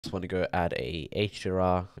Just want to go add a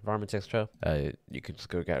HDR Environment Texture. You can just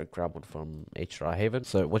go grab one from HDR Haven.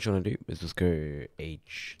 So what you want to do is just go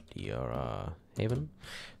HDR Haven.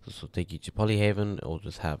 This will take you to Polyhaven. It will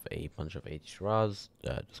just have a bunch of HDRs.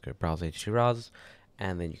 Just go browse HDRs,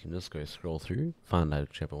 and then you can just go scroll through, find out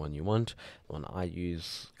whichever one you want. The one I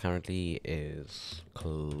use currently is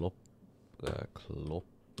Kloppenheim.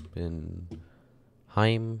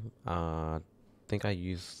 I think I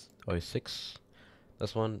use 06.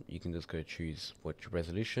 This one, you can just go choose which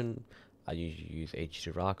resolution. I usually use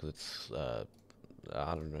HDR because it's, I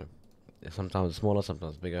don't know, sometimes smaller,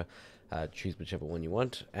 sometimes bigger. Choose whichever one you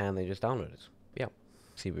want, and then just download it. Yeah.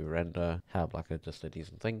 See, we render, have like just a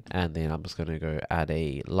decent thing. And then I'm just going to go add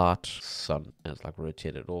a light sun, and it's like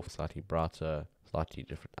rotate it off, slightly brighter, slightly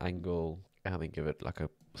different angle, and then give it like a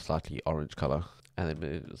slightly orange color. And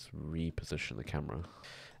then just reposition the camera.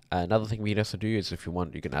 Another thing we can also do is if you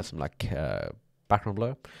want, you can add some like background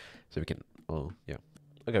blur. So we can, oh yeah.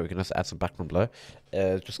 Okay, we can also add some background blur.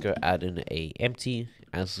 Just go add in a empty,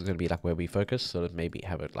 and this is going to be like where we focus. So let's maybe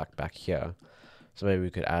have it like back here. So maybe we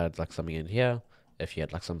could add like something in here. If you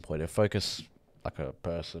had like some point of focus, like a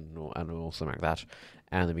person or animal or something like that.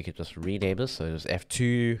 And then we could just rename this. So there's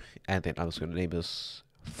F2, and then I'm just going to name this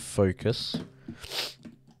focus.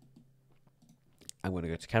 I'm going to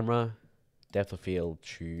go to camera, depth of field,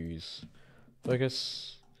 choose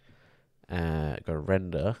focus, go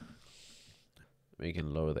render. You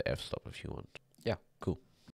can lower the f-stop if you want.